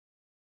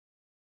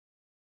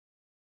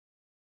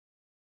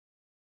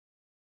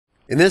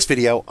In this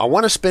video, I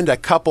want to spend a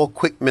couple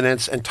quick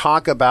minutes and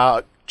talk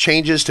about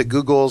changes to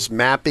Google's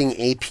mapping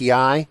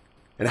API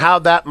and how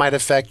that might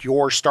affect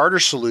your starter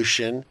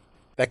solution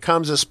that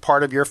comes as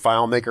part of your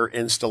FileMaker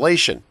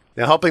installation.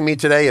 Now, helping me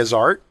today is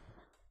Art.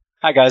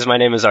 Hi guys, my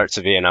name is Art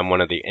Savi and I'm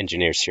one of the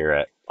engineers here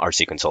at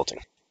RC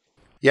Consulting.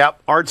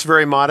 Yep, Art's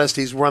very modest.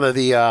 He's one of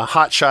the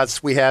hot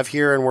shots we have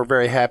here, and we're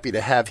very happy to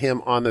have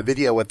him on the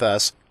video with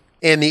us.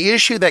 And the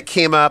issue that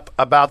came up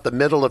about the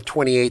middle of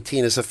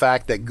 2018 is the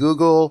fact that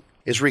Google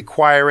is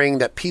requiring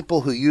that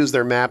people who use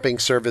their mapping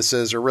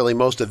services, or really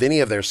most of any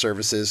of their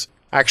services,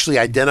 actually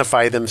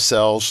identify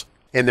themselves,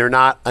 and they're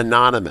not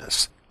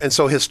anonymous. And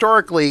so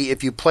historically,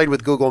 if you played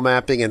with Google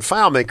Mapping in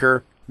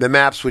FileMaker, the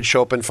maps would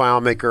show up in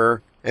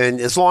FileMaker, and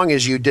as long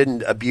as you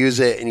didn't abuse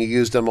it and you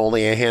used them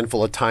only a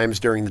handful of times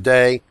during the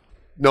day,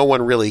 no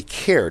one really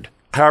cared.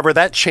 However,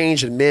 that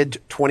changed in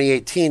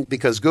mid-2018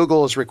 because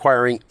Google is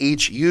requiring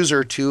each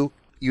user to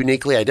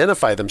uniquely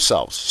identify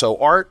themselves. So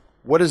Art,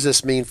 what does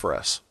this mean for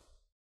us?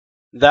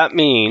 That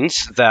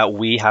means that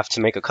we have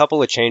to make a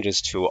couple of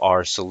changes to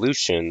our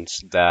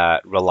solutions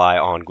that rely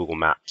on Google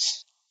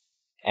Maps.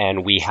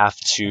 And we have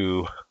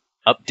to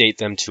update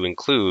them to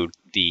include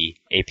the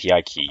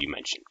API key you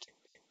mentioned.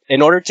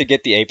 In order to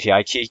get the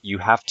API key, you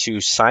have to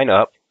sign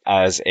up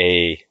as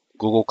a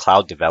Google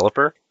Cloud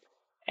developer.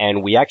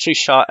 And we actually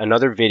shot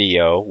another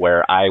video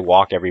where I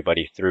walk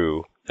everybody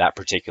through that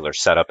particular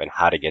setup and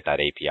how to get that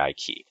API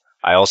key.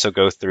 I also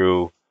go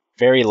through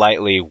very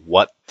lightly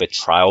what the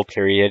trial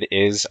period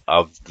is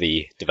of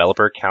the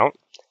developer account.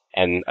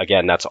 And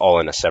again, that's all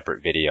in a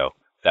separate video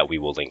that we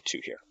will link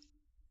to here.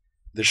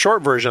 The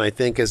short version, I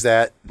think, is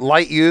that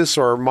light use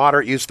or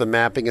moderate use of the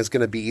mapping is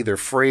going to be either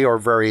free or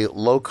very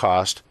low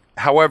cost.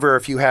 However,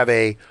 if you have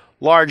a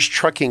large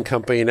trucking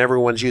company and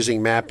everyone's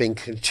using mapping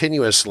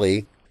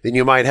continuously, then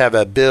you might have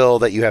a bill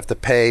that you have to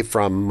pay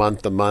from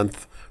month to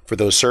month for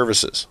those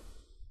services.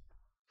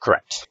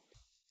 Correct.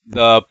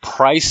 The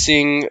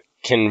pricing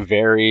can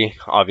vary,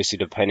 obviously,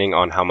 depending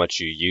on how much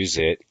you use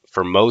it.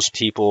 For most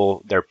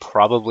people, they're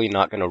probably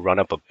not going to run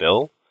up a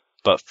bill.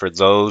 But for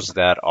those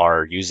that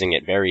are using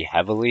it very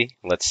heavily,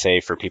 let's say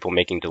for people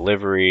making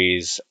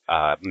deliveries,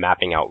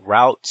 mapping out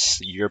routes,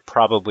 you're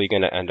probably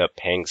going to end up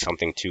paying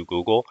something to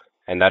Google.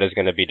 And that is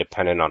going to be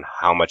dependent on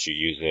how much you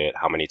use it,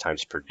 how many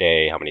times per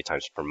day, how many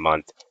times per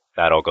month.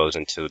 That all goes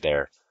into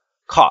their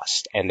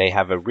cost. And they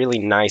have a really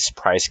nice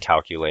price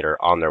calculator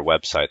on their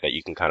website that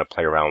you can kind of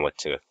play around with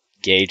to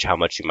gauge how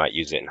much you might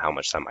use it and how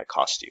much that might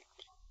cost you.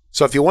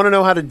 So if you want to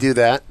know how to do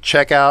that,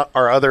 check out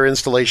our other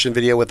installation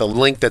video with a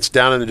link that's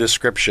down in the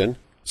description.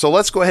 So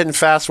let's go ahead and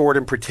fast forward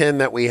and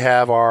pretend that we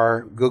have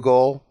our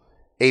Google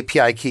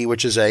API key,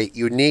 which is a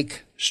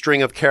unique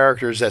string of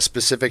characters that's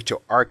specific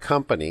to our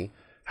company.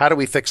 How do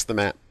we fix the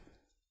map?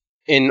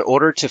 In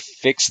order to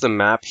fix the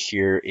map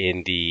here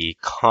in the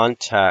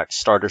contact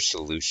starter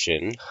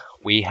solution,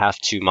 we have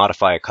to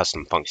modify a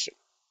custom function.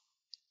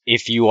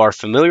 If you are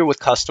familiar with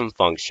custom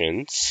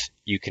functions,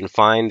 you can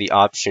find the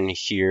option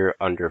here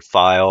under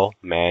File,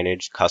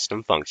 Manage,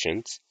 Custom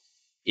Functions.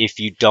 If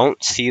you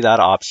don't see that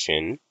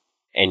option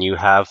and you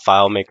have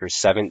FileMaker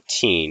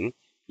 17,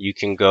 you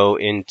can go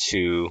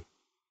into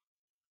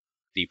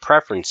the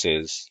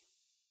Preferences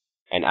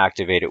and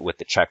activate it with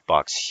the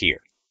checkbox here.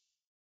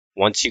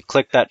 Once you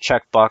click that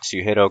checkbox,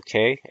 you hit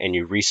OK and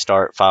you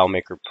restart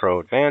FileMaker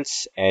Pro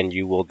Advanced, and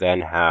you will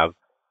then have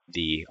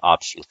the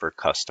option for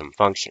custom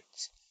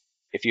functions.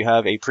 If you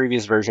have a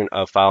previous version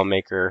of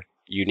FileMaker,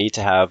 you need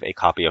to have a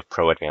copy of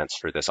Pro Advanced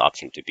for this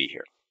option to be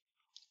here.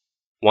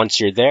 Once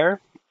you're there,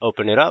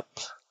 open it up,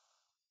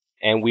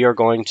 and we are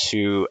going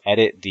to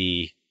edit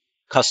the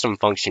custom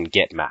function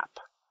getMap.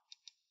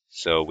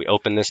 So we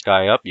open this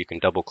guy up, you can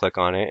double click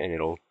on it and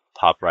it'll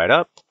pop right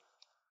up.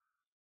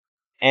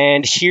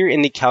 And here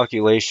in the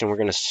calculation, we're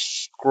going to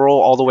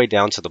scroll all the way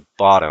down to the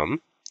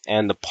bottom.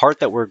 And the part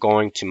that we're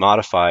going to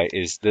modify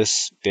is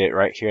this bit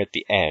right here at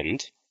the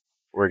end.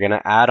 We're going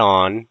to add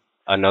on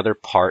another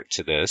part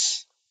to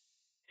this.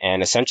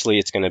 And essentially,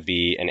 it's going to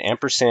be an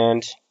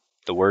ampersand,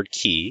 the word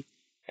key,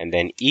 and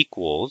then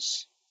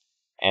equals.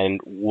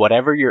 And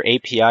whatever your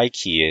API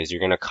key is,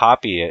 you're going to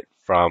copy it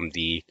from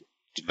the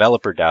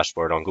developer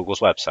dashboard on Google's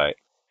website.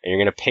 And you're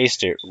going to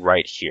paste it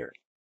right here.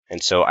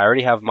 And so I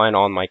already have mine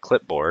on my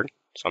clipboard.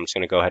 So I'm just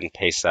going to go ahead and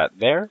paste that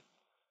there.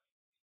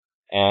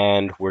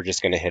 And we're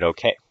just going to hit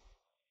OK.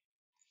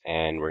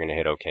 And we're going to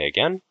hit OK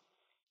again.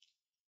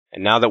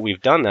 And now that we've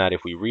done that,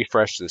 if we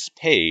refresh this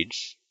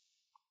page,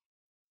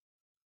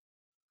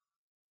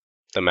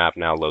 the map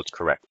now loads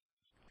correctly.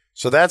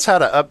 So that's how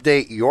to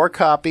update your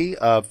copy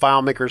of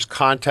FileMaker's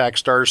Contact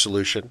Starter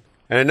Solution.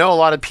 And I know a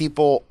lot of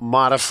people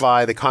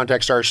modify the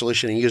Contact Starter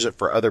Solution and use it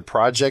for other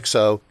projects.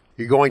 So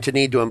you're going to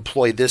need to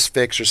employ this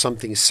fix or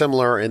something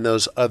similar in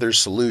those other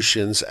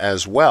solutions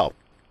as well.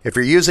 If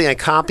you're using a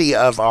copy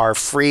of our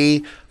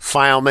free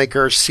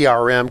FileMaker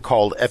CRM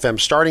called FM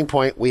Starting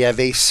Point, we have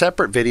a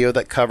separate video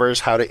that covers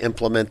how to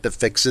implement the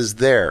fixes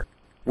there.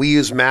 We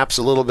use maps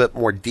a little bit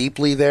more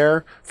deeply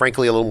there,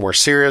 frankly a little more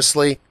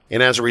seriously,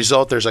 And as a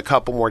result, there's a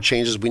couple more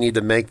changes we need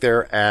to make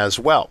there as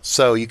well.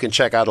 So you can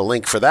check out a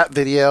link for that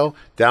video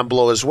down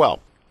below as well.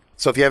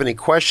 So if you have any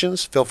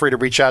questions, feel free to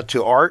reach out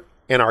to Art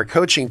and our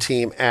coaching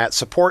team at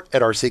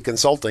support@RC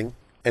Consulting,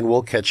 and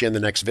we'll catch you in the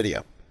next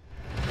video.